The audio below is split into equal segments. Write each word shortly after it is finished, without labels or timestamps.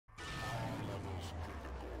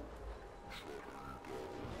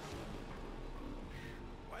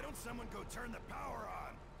someone go turn the power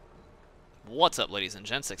on? What's up, ladies and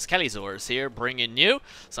gents? xcalizorz here, bringing you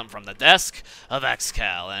some from the desk of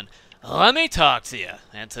xcal, and let me talk to you.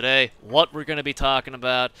 And today, what we're going to be talking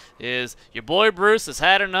about is your boy Bruce has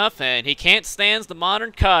had enough, and he can't stand the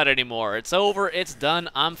modern CoD anymore. It's over, it's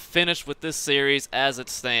done, I'm finished with this series as it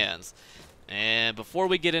stands. And before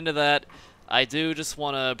we get into that, I do just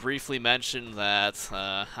want to briefly mention that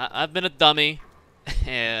I've been a dummy,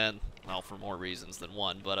 and well, for more reasons than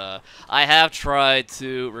one, but I have tried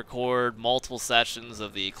to record multiple sessions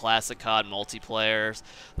of the classic CoD multiplayers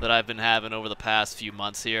that I've been having over the past few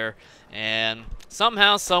months here, and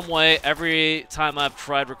somehow, someway, every time I've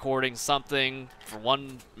tried recording something, for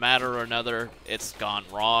one matter or another, it's gone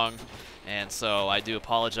wrong. And so I do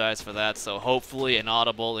apologize for that. So hopefully an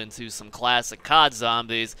audible into some classic CoD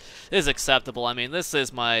zombies is acceptable. I mean, this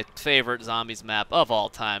is my favorite zombies map of all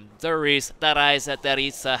time.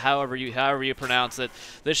 Darisa, however you pronounce it.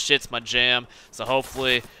 This shit's my jam. So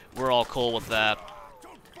hopefully we're all cool with that.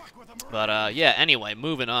 But yeah, anyway,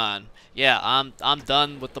 moving on. Yeah, I'm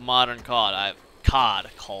done with the modern CoD.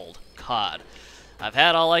 CoD. I've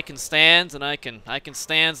had all I can stand, and I can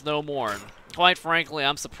stand no more. And quite frankly,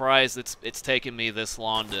 I'm surprised it's taken me this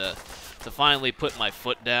long to finally put my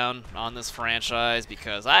foot down on this franchise,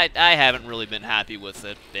 because I haven't really been happy with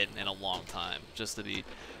it in a long time, just to be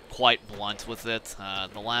quite blunt with it.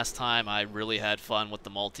 The last time I really had fun with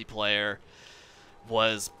the multiplayer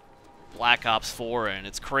was Black Ops 4, and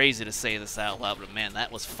it's crazy to say this out loud, but man,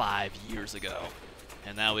 that was 5 years ago.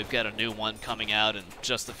 And now we've got a new one coming out in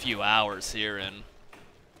just a few hours here, and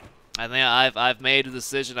I think I've made a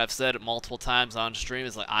decision. I've said it multiple times on stream.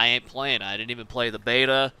 It's like, I ain't playing. I didn't even play the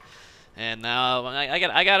beta, and now I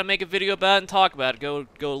got to make a video about it and talk about it. Go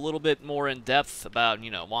a little bit more in depth about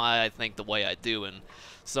why I think the way I do and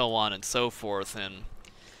so on and so forth. And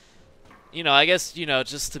I guess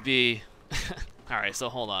just to be all right. So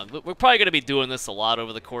hold on. We're probably gonna be doing this a lot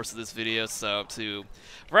over the course of this video. So to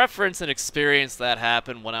reference an experience that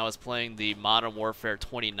happened when I was playing the Modern Warfare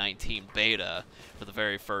 2019 beta for the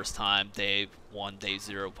very first time, day 1, day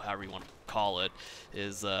 0, however you want to call it,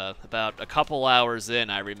 is about a couple hours in.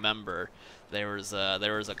 I remember there was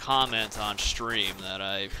a comment on stream that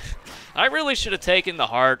I really should have taken to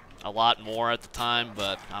heart a lot more at the time,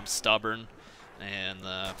 but I'm stubborn, and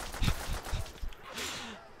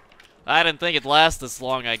I didn't think it'd last this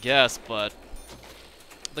long, I guess. But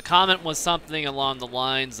the comment was something along the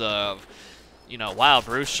lines of, wow,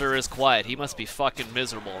 Bruce sure is quiet. He must be fucking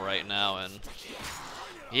miserable right now. And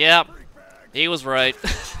yeah, he was right.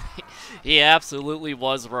 He absolutely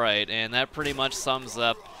was right. And that pretty much sums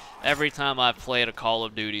up every time I've played a Call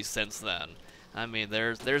of Duty since then. I mean,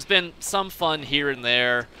 there's been some fun here and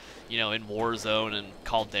there, in Warzone and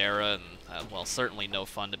Caldera, and well, certainly no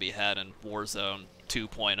fun to be had in Warzone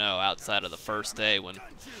 2.0 outside of the first day when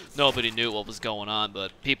nobody knew what was going on, but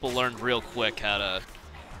people learned real quick how to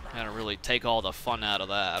really take all the fun out of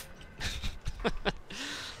that.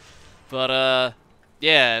 But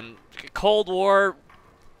yeah, and Cold War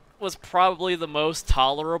was probably the most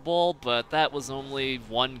tolerable, but that was only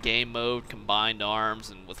one game mode, combined arms,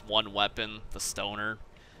 and with one weapon, the stoner.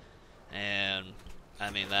 And I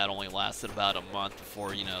mean, that only lasted about a month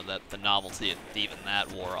before that the novelty of even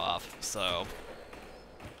that wore off. So,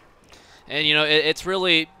 and it's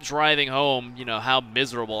really driving home how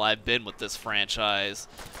miserable I've been with this franchise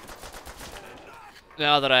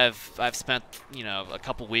now that I've spent a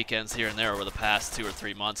couple weekends here and there over the past 2 or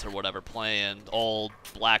 3 months or whatever playing old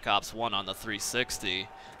Black Ops 1 on the 360,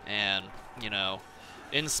 and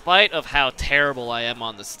in spite of how terrible I am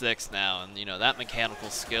on the sticks now, and that mechanical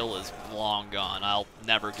skill is long gone. I'll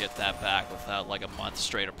never get that back without like a month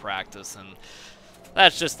straight of practice, and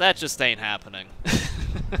that just ain't happening.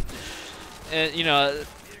 And,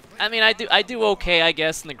 I mean, I do okay, I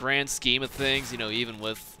guess, in the grand scheme of things, even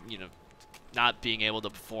with, not being able to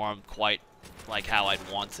perform quite like how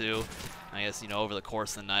I'd want to. I guess, over the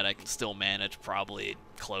course of the night, I can still manage probably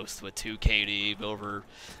close to a 2 KD over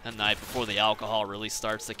a night before the alcohol really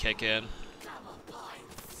starts to kick in.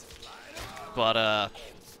 But,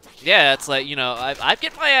 yeah, it's like, I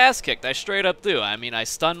get my ass kicked. I straight up do. I mean, I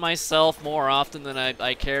stun myself more often than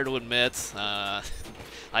I care to admit.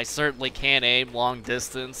 I certainly can't aim long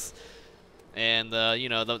distance, and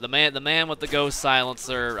the man with the ghost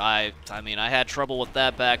silencer. I mean, I had trouble with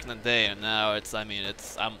that back in the day, and now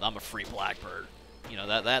I'm a free Blackbird.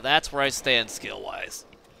 That's where I stand skill wise,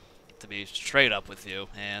 to be straight up with you.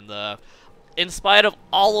 And in spite of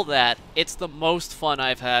all of that, it's the most fun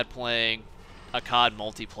I've had playing a COD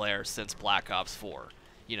multiplayer since Black Ops 4.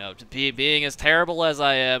 Being as terrible as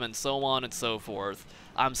I am and so on and so forth,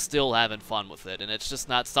 I'm still having fun with it, and it's just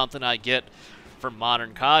not something I get from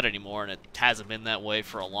Modern CoD anymore, and it hasn't been that way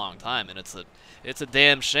for a long time, and it's a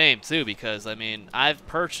damn shame too, because I mean, I've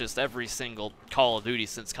purchased every single Call of Duty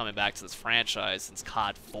since coming back to this franchise since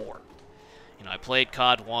CoD 4. You know, I played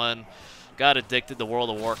CoD 1, got addicted to World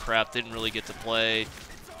of Warcraft, didn't really get to play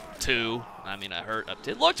 2. I mean, I heard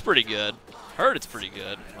it looks pretty good. Heard it's pretty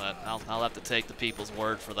good, but I'll have to take the people's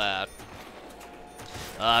word for that.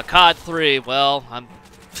 CoD 3, well,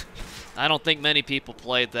 I don't think many people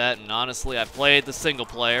played that, and honestly, I played the single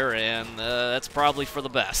player, and that's probably for the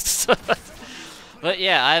best. But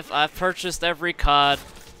yeah, I've purchased every CoD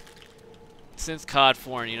since CoD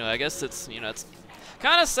 4, and you know, I guess it's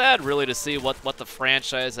kind of sad really to see what the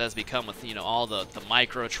franchise has become with, you know, all the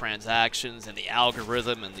microtransactions and the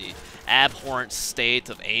algorithm and the abhorrent state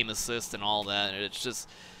of aim assist and all that.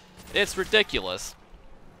 It's ridiculous.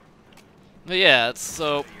 But yeah,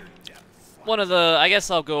 so one of the, I guess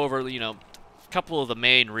I'll go over, you know, a couple of the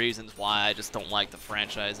main reasons why I just don't like the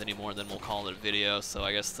franchise anymore, then we'll call it a video. So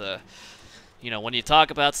I guess you know, when you talk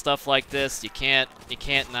about stuff like this, you can't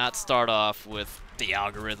not start off with the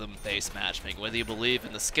algorithm-based matchmaking. Whether you believe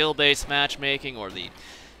in the skill-based matchmaking or the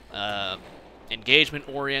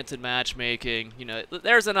engagement-oriented matchmaking, you know,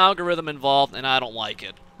 there's an algorithm involved, and I don't like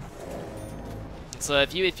it. So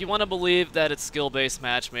if you want to believe that it's skill-based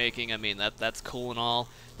matchmaking, I mean that's cool and all,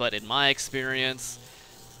 but in my experience,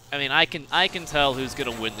 I mean I can tell who's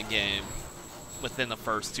gonna win the game within the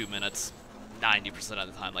first 2 minutes, 90%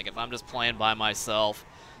 of the time. Like if I'm just playing by myself,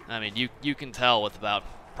 I mean you can tell with about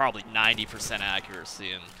probably 90%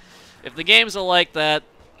 accuracy, and if the games are like that,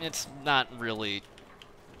 it's not really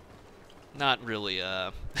not really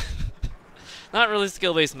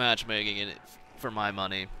skill-based matchmaking in it for my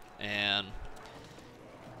money. And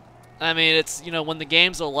I mean, it's, you know, when the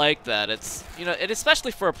games are like that, it's, you know, and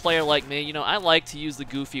especially for a player like me, you know, I like to use the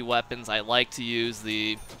goofy weapons. I like to use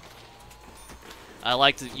you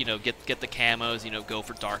know, get the camos, you know, go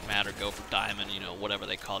for dark matter, go for diamond, you know, whatever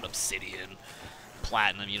they call it, obsidian,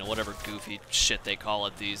 platinum, you know, whatever goofy shit they call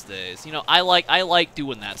it these days. You know, I like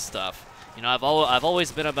doing that stuff. You know, I've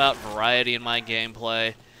always been about variety in my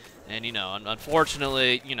gameplay, and you know,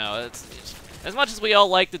 unfortunately, you know, it's as much as we all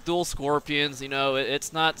like the dual scorpions, you know,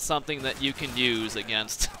 it's not something that you can use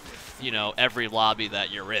against, you know, every lobby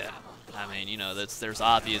that you're in. I mean, you know, there's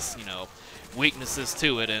obvious, you know, weaknesses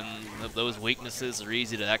to it, and those weaknesses are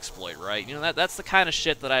easy to exploit, right? You know, that's the kind of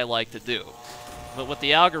shit that I like to do. But with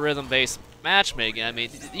the algorithm-based matchmaking, I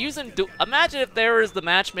mean, imagine if there was the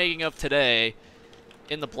matchmaking of today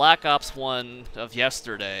in the Black Ops 1 of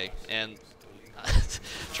yesterday, and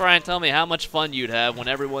try and tell me how much fun you'd have when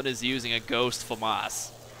everyone is using a Ghost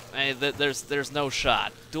FAMAS. I mean, there's no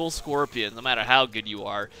shot. Dual Scorpion, no matter how good you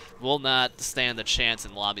are, will not stand a chance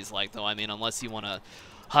in lobbies like though. I mean, unless you want to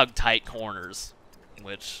hug tight corners,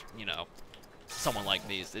 which, you know, someone like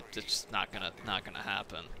me, it's just not gonna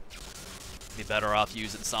happen. Be better off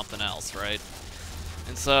using something else, right?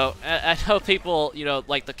 And so I know people, you know,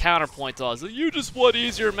 like the counterpoint to all is, you just want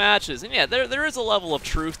easier matches, and yeah, there is a level of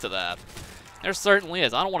truth to that. There certainly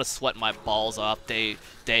is. I don't want to sweat my balls off day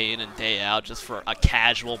in and day out just for a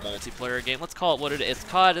casual multiplayer game. Let's call it what it is.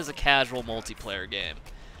 CoD is a casual multiplayer game.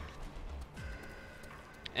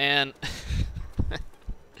 And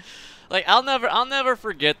like I'll never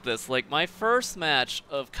forget this. Like my first match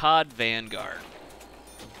of CoD Vanguard.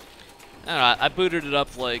 I don't know, I booted it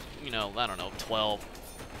up like, you know, I don't know, 12,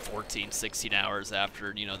 14, 16 hours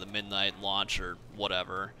after, you know, the midnight launch or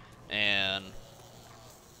whatever. And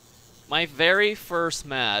my very first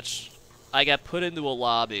match, I got put into a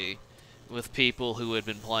lobby with people who had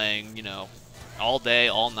been playing, you know, all day,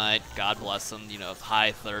 all night, God bless them, you know,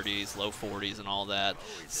 high 30s, low 40s and all that.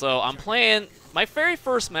 So I'm playing my very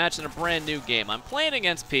first match in a brand new game. I'm playing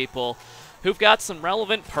against people who've got some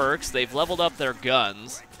relevant perks. They've leveled up their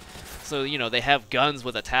guns. So, you know, they have guns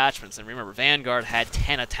with attachments. And remember, Vanguard had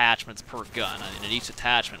 10 attachments per gun. And each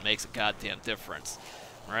attachment makes a goddamn difference,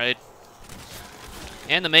 right?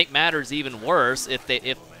 And to make matters even worse, if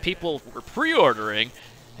people were pre-ordering,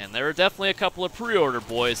 and there were definitely a couple of pre-order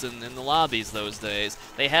boys in the lobbies those days,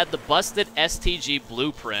 they had the busted STG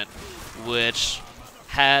blueprint, which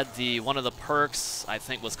had one of the perks, I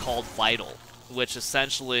think, was called Vital, which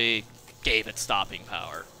essentially gave it stopping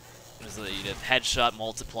power. It was the headshot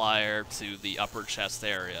multiplier to the upper chest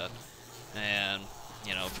area, and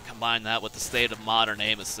you know, if you combine that with the state of modern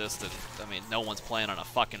aim assist, and I mean, no one's playing on a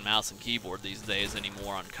fucking mouse and keyboard these days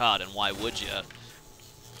anymore on CoD, and why would you?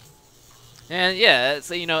 And yeah,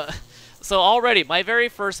 so, you know, so already my very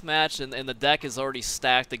first match and the deck is already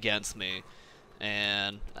stacked against me,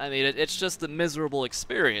 And, I mean, it's just a miserable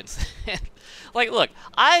experience. Like, look,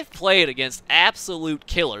 I've played against absolute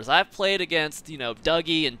killers. I've played against, you know,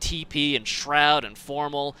 Dougie and TP and Shroud and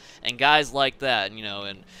Formal and guys like that, you know,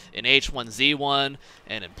 in H1Z1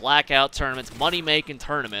 and in Blackout tournaments, money-making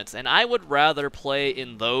tournaments, and I would rather play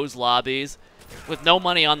in those lobbies with no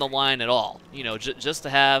money on the line at all, you know, just to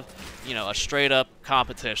have, you know, a straight-up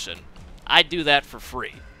competition. I'd do that for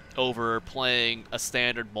free over playing a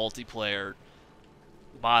standard multiplayer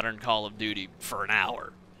modern Call of Duty for an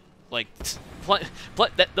hour. Like,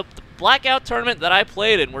 the Blackout tournament that I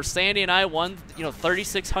played in, where Sandy and I won, you know,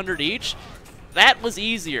 3,600 each, that was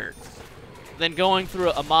easier than going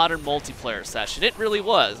through a modern multiplayer session. It really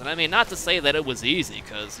was. And I mean, not to say that it was easy,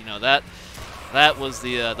 because, you know, that was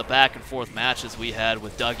the back and forth matches we had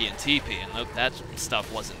with Dougie and TP, and that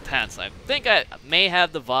stuff was intense. I think I may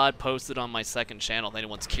have the VOD posted on my second channel if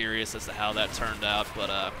anyone's curious as to how that turned out,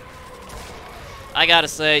 but I gotta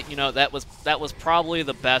say, you know, that was probably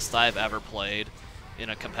the best I've ever played in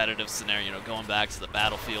a competitive scenario. You know, going back to the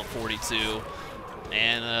Battlefield 42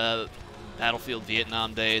 and Battlefield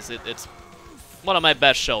Vietnam days, it's one of my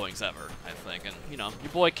best showings ever, I think. And you know,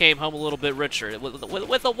 your boy came home a little bit richer,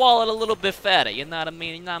 with a wallet a little bit fatter. You know what I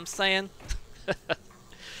mean? You know what I'm saying?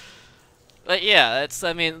 But yeah,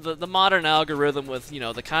 I mean, the modern algorithm with, you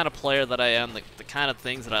know, the kind of player that I am, the kind of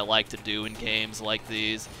things that I like to do in games like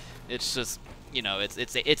these, it's just, you know,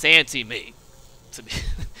 it's anti-me, to be,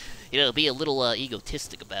 you know, be a little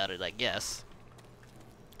egotistic about it, I guess.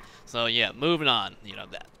 So yeah, moving on. You know,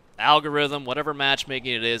 that algorithm, whatever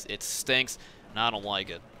matchmaking it is, it stinks, and I don't like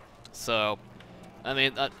it. So, I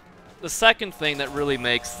mean, the second thing that really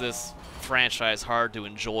makes this franchise hard to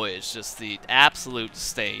enjoy is just the absolute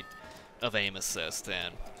state of aim assist.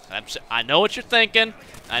 And I know what you're thinking.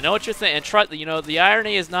 I know what you're thinking. And you know, the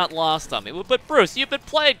irony is not lost on me. But Bruce, you've been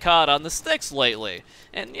playing COD on the sticks lately,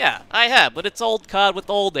 and yeah, I have. But it's old COD with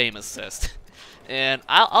old aim assist. And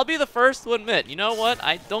I'll be the first to admit, you know what?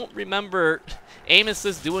 I don't remember aim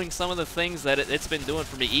assist doing some of the things that it's been doing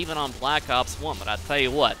for me, even on Black Ops 1. But I tell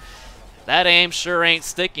you what, that aim sure ain't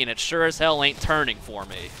sticky, and it sure as hell ain't turning for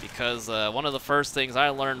me. Because one of the first things I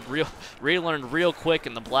relearned real quick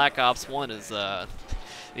in the Black Ops 1 is I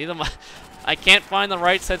can't find the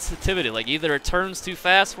right sensitivity. Like, either it turns too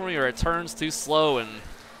fast for me or it turns too slow, and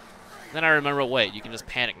then I remember, wait, you can just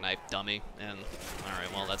panic knife, dummy. And,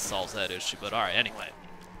 alright, well, that solves that issue. But, alright, anyway.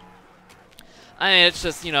 I mean, it's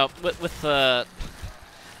just, you know, with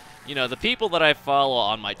you know, the people that I follow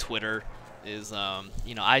on my Twitter is,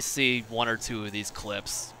 you know, I see one or two of these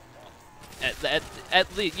clips.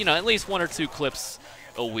 At least, you know, at least one or two clips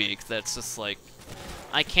a week that's just like,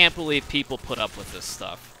 I can't believe people put up with this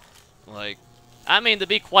stuff. Like, I mean, to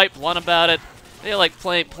be quite blunt about it, they like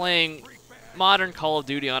playing modern Call of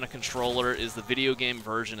Duty on a controller is the video game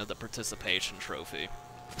version of the participation trophy.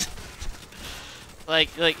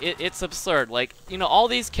 It's absurd. Like, you know, all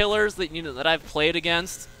these killers that, you know, that I've played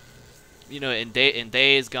against, you know, in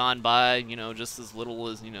days gone by, you know, just as little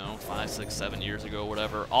as, you know, 5, 6, 7 years ago,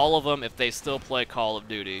 whatever, all of them, if they still play Call of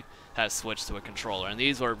Duty, has switched to a controller, and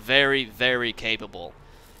these are very, very capable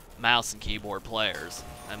mouse and keyboard players.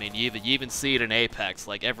 I mean, you even see it in Apex.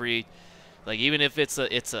 Like even if it's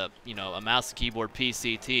a you know, a mouse and keyboard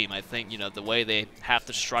PC team, I think, you know, the way they have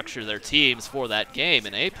to structure their teams for that game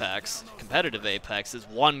in Apex, competitive Apex, is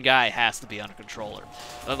one guy has to be on a controller,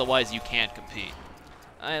 otherwise you can't compete.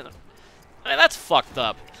 I mean, that's fucked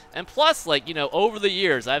up. And plus, like, you know, over the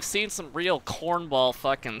years, I've seen some real cornball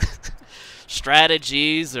fucking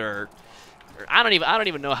strategies, or I don't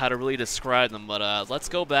even know how to really describe them, but let's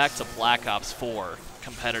go back to Black Ops 4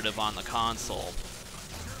 competitive on the console.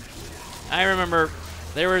 I remember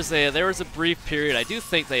there was a brief period. I do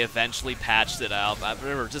think they eventually patched it out. I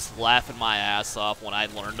remember just laughing my ass off when I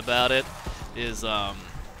learned about it.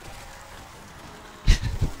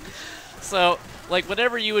 So, like,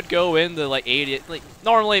 whenever you would go into, like, 80, like,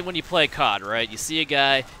 normally when you play COD, right, you see a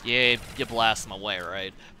guy, yeah, you blast him away,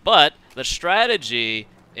 right? But the strategy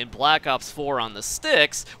in Black Ops 4 on the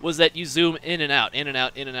sticks was that you zoom in and out, in and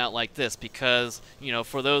out, in and out like this, because, you know,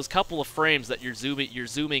 for those couple of frames that you're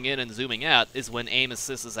zooming in and zooming out is when aim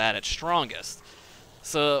assist is at its strongest.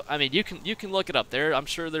 So, I mean, you can look it up there. I'm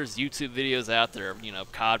sure there's YouTube videos out there, you know,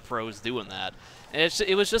 COD pros doing that. And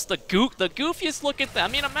it was just the goofiest looking thing. I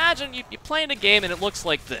mean, imagine you playing a game and it looks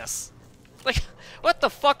like this. Like, what the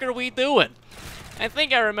fuck are we doing? I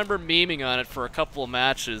think I remember memeing on it for a couple of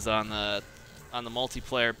matches on the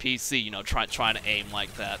multiplayer PC. You know, trying to aim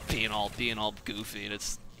like that, being all goofy, and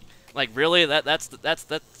it's like, really, that's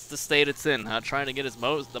the state it's in, huh? Trying to get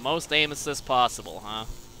the most aim assist possible, huh?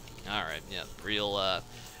 All right, yeah,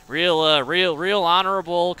 Real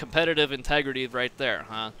honorable competitive integrity right there,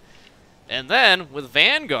 huh? And then with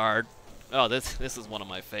Vanguard, oh, this is one of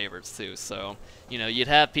my favorites too. So, you know, you'd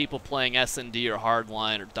have people playing S&D or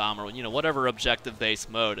Hardline or Dom or, you know, whatever objective-based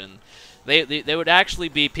mode, and they would actually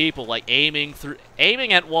be people like aiming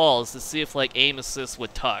at walls to see if like aim assist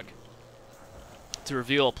would tug to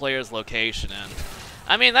reveal a player's location. And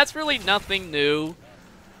I mean, that's really nothing new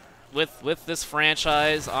with this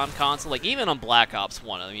franchise on console. Like even on Black Ops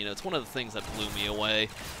 1, I mean, it's one of the things that blew me away.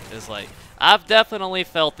 Is like I've definitely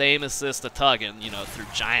felt aim assist a tugging, you know, through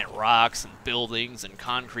giant rocks and buildings and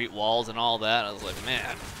concrete walls and all that. I was like,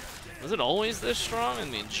 man, was it always this strong? I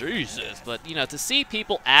mean, Jesus. But you know, to see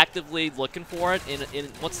people actively looking for it in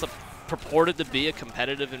what's the purported to be a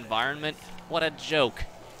competitive environment, what a joke.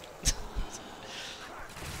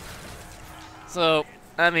 So,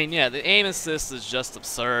 I mean, yeah, the aim assist is just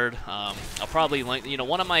absurd. I'll probably link, you know,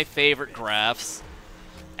 one of my favorite graphs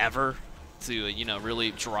ever to, you know,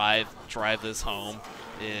 really drive this home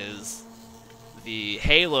is the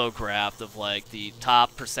Halo graph of, like, the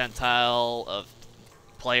top percentile of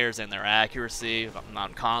players and their accuracy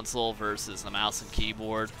on console versus the mouse and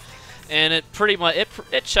keyboard. And it pretty much,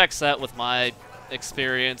 it checks out with my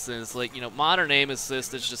experience. And it's like, you know, modern aim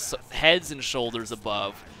assist is just heads and shoulders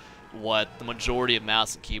above what the majority of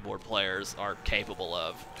mouse and keyboard players are capable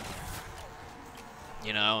of.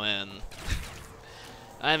 You know, and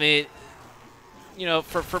I mean, you know,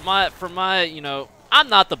 for my, you know, I'm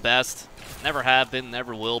not the best, never have been,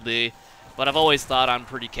 never will be, but I've always thought I'm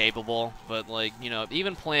pretty capable. But like, you know,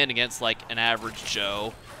 even playing against like an average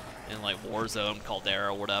Joe in like Warzone,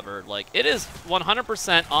 Caldera, whatever, like it is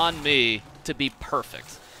 100% on me to be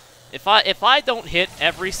perfect. If I don't hit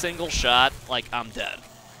every single shot, like I'm dead.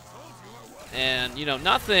 And, you know,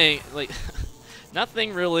 nothing, like,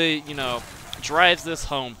 nothing really, you know, drives this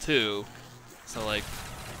home, too. So, like,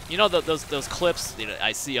 you know, those clips, you know,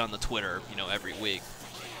 I see on the Twitter, you know, every week.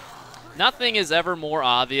 Nothing is ever more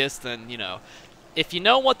obvious than, you know, if you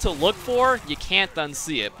know what to look for, you can't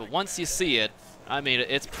unsee it. But once you see it, I mean,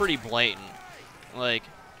 it's pretty blatant. Like,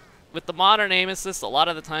 with the modern aim assist, a lot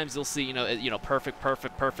of the times you'll see, you know, perfect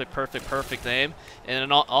aim. And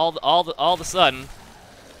then all of a sudden,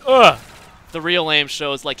 ugh! The real aim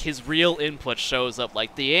shows, like, his real input shows up.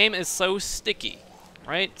 Like, the aim is so sticky,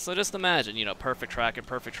 right? So just imagine, you know, perfect tracking.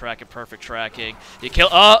 You kill,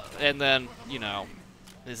 and then, you know,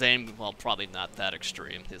 his aim, well, probably not that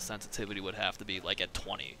extreme. His sensitivity would have to be, like, at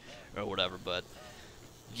 20 or whatever. But,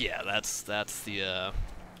 yeah, that's the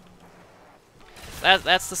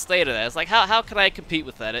state of that. It's like, how can I compete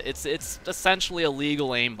with that? It's essentially a legal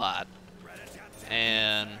aimbot.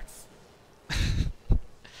 And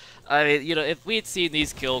I mean, you know, if we had seen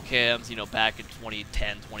these kill cams, you know, back in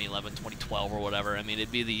 2010, 2011, 2012 or whatever, I mean,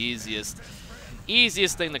 it'd be the easiest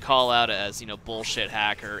thing to call out as, you know, bullshit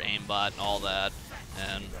hacker, aimbot, and all that.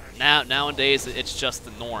 And nowadays, it's just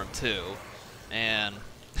the norm too. And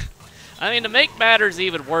I mean, to make matters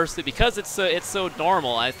even worse, because it's so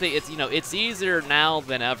normal, I think it's, you know, it's easier now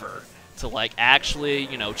than ever to like actually,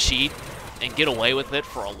 you know, cheat and get away with it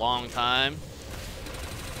for a long time.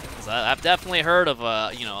 I've definitely heard of,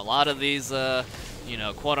 you know, a lot of these, you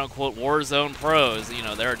know, quote-unquote Warzone pros. You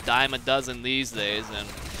know, there are a dime a dozen these days, and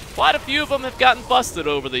quite a few of them have gotten busted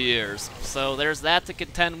over the years. So there's that to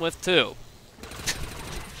contend with, too.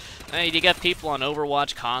 I mean, you got people on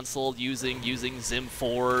Overwatch console using Zim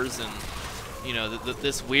 4s and, you know,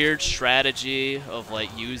 this weird strategy of,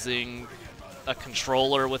 like, using a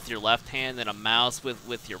controller with your left hand and a mouse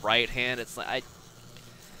with your right hand. It's like,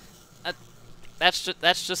 that's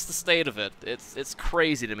just the state of it. It's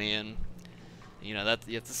crazy to me, and you know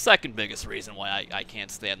it's the second biggest reason why I can't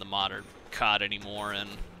stand the modern CoD anymore. And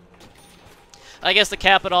I guess to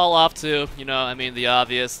cap it all off too, you know, I mean the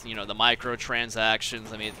obvious, you know, the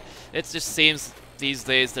microtransactions. I mean, it just seems these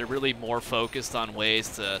days they're really more focused on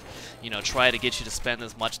ways to, you know, try to get you to spend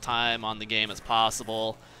as much time on the game as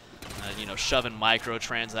possible. You know, shoving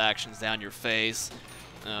microtransactions down your face.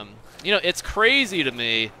 You know, it's crazy to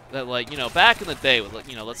me that, like, you know, back in the day, with,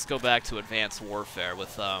 you know, let's go back to Advanced Warfare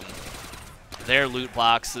with their loot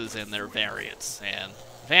boxes and their variants. And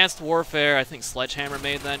Advanced Warfare, I think Sledgehammer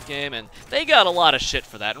made that game, and they got a lot of shit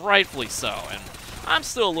for that, and rightfully so. And I'm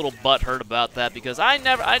still a little butthurt about that because I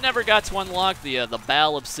never got to unlock the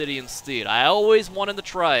Bal Obsidian Steed. I always wanted to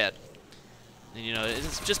try it. And, you know,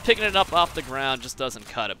 it's just picking it up off the ground just doesn't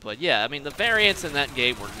cut it. But yeah, I mean, the variants in that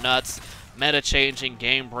game were nuts. Meta-changing,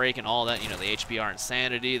 game-breaking, all that, you know, the HBR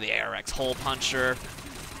Insanity, the ARX Hole Puncher.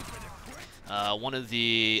 One of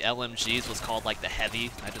the LMGs was called, like, the Heavy.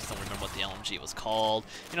 I just don't remember what the LMG was called.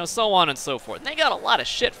 You know, so on and so forth. And they got a lot of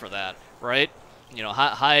shit for that, right? you know,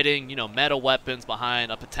 hiding, you know, meta weapons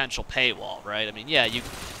behind a potential paywall, right? I mean, yeah, you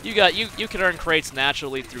can earn crates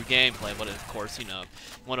naturally through gameplay, but of course, you know,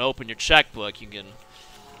 you want to open your checkbook, you can,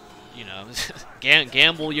 you know,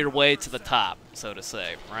 gamble your way to the top, so to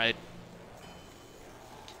say, right?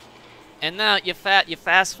 And now you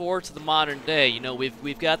fast forward to the modern day. You know,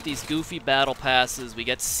 we've got these goofy battle passes. We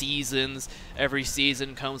get seasons. Every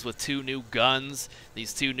season comes with 2 new guns.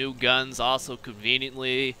 These 2 new guns also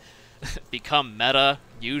conveniently become meta,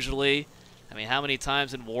 usually. I mean, how many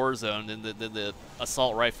times in Warzone did the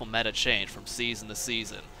assault rifle meta change from season to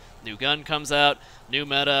season? New gun comes out, new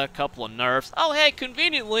meta, couple of nerfs. Oh, hey,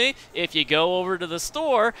 conveniently, if you go over to the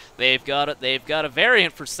store, they've got a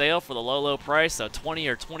variant for sale for the low price of $20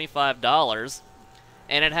 or $25,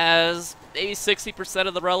 and it has maybe 60%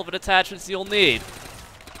 of the relevant attachments you'll need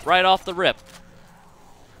right off the rip.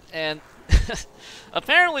 And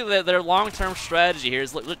apparently their long-term strategy here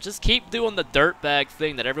is just keep doing the dirtbag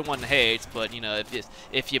thing that everyone hates, but you know,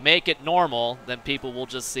 if you make it normal, then people will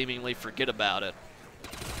just seemingly forget about it.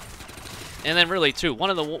 And then really too, one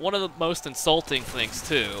of the most insulting things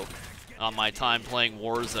too on my time playing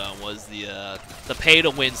Warzone was the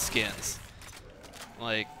pay-to-win skins.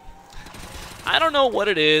 Like, I don't know what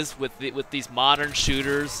it is with these modern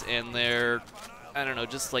shooters and their, I don't know,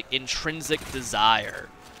 just like intrinsic desire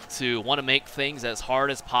to want to make things as hard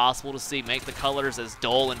as possible to see, make the colors as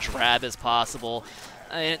dull and drab as possible.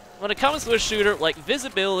 And when it comes to a shooter, like,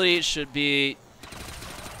 visibility should be,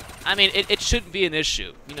 I mean, it shouldn't be an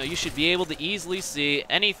issue. You know, you should be able to easily see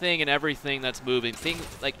anything and everything that's moving. Things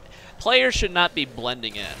like, players should not be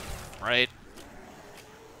blending in, right?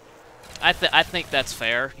 I think that's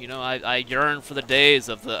fair. You know, I yearn for the days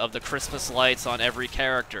of the Christmas lights on every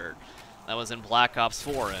character that was in Black Ops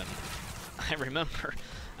 4, and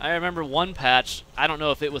I remember one patch, I don't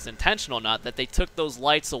know if it was intentional or not, that they took those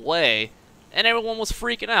lights away, and everyone was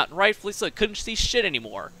freaking out, and rightfully so. Couldn't see shit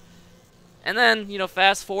anymore. And then, you know,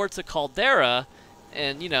 fast forward to Caldera,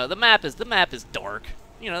 and, you know, the map is dark.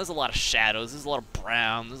 You know, there's a lot of shadows, there's a lot of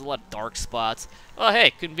brown, there's a lot of dark spots. Oh,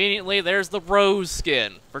 hey, conveniently, there's the Rose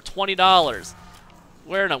skin for $20.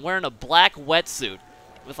 Wearing a black wetsuit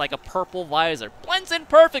with, like, a purple visor. Blends in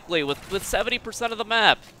perfectly with 70% of the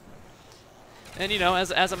map. And, you know,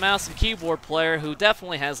 as a mouse and keyboard player who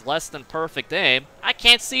definitely has less than perfect aim, I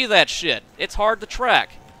can't see that shit. It's hard to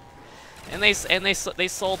track. And they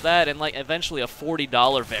sold that in, like, eventually a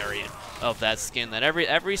 $40 variant of that skin that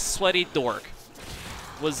every sweaty dork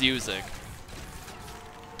was using.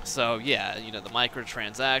 So yeah, you know, the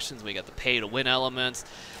microtransactions, we got the pay-to-win elements,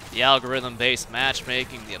 the algorithm-based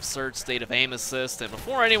matchmaking, the absurd state of aim assist, and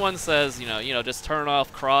before anyone says, you know, just turn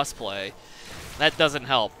off crossplay, that doesn't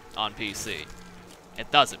help on PC.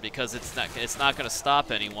 It doesn't, because it's not going to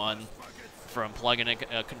stop anyone from plugging in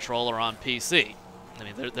a controller on PC. I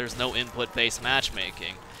mean, there's no input-based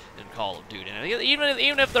matchmaking in Call of Duty. And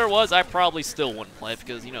even if there was, I probably still wouldn't play it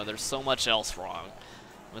because, you know, there's so much else wrong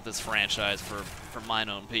with this franchise for mine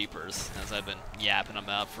own peepers, as I've been yapping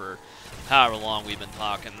about for however long we've been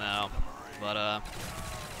talking now. But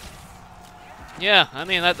yeah, I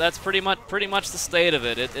mean that's pretty much the state of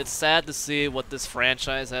it. It's sad to see what this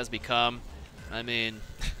franchise has become. I mean,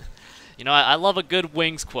 you know, I love a good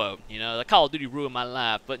Wings quote. You know, the Call of Duty ruined my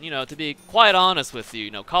life, but you know, to be quite honest with you,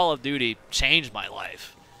 you know, Call of Duty changed my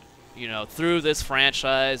life. You know, through this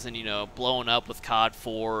franchise and, you know, blowing up with COD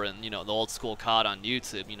 4 and, you know, the old school COD on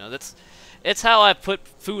YouTube, you know, it's how I've put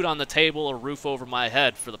food on the table or roof over my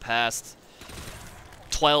head for the past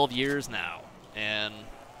 12 years now. And,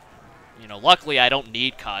 you know, luckily I don't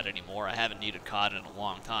need COD anymore. I haven't needed COD in a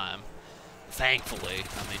long time. Thankfully.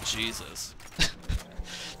 I mean, Jesus. Can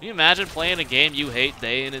you imagine playing a game you hate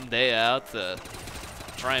day in and day out to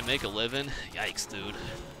try and make a living? Yikes, dude.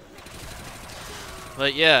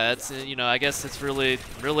 But yeah, it's, you know, I guess it's really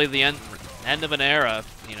the end of an era,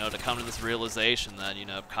 you know, to come to this realization that, you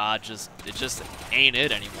know, COD just ain't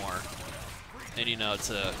it anymore. And, you know,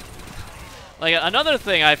 like, another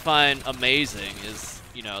thing I find amazing is,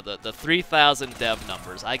 you know, the 3,000 dev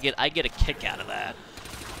numbers. I get a kick out of that.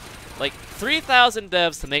 Like, 3,000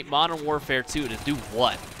 devs to make Modern Warfare 2 to do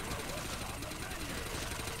what?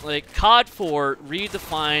 Like, COD 4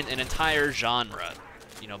 redefined an entire genre.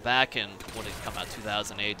 You know, back in, what did it come out,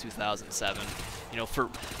 2008, 2007, you know, for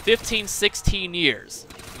 15, 16 years,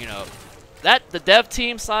 you know, the dev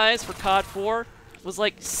team size for COD 4 was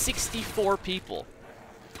like 64 people.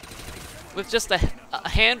 With just a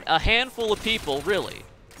handful of people, really,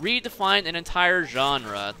 redefined an entire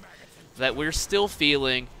genre that we're still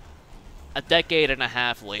feeling a decade and a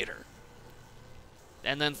half later.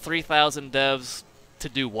 And then 3,000 devs to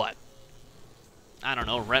do what? I don't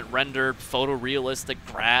know, rendered photorealistic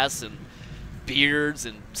grass and beards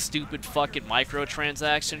and stupid fucking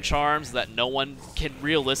microtransaction charms that no one can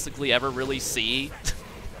realistically ever really see.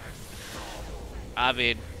 I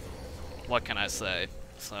mean, what can I say?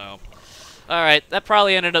 So, alright, that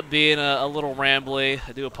probably ended up being a little rambly.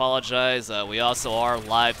 I do apologize. We also are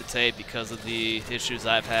live to tape because of the issues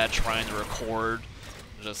I've had trying to record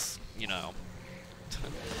just, you know,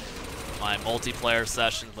 my multiplayer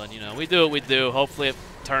session. But, you know, we do what we do. Hopefully it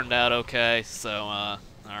turned out okay. So,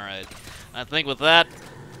 alright. I think with that,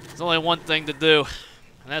 there's only one thing to do,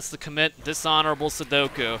 and that's to commit dishonorable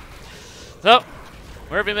Sudoku. So,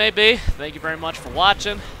 wherever you may be, thank you very much for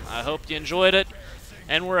watching. I hope you enjoyed it,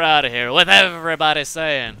 and we're out of here with everybody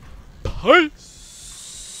saying, peace!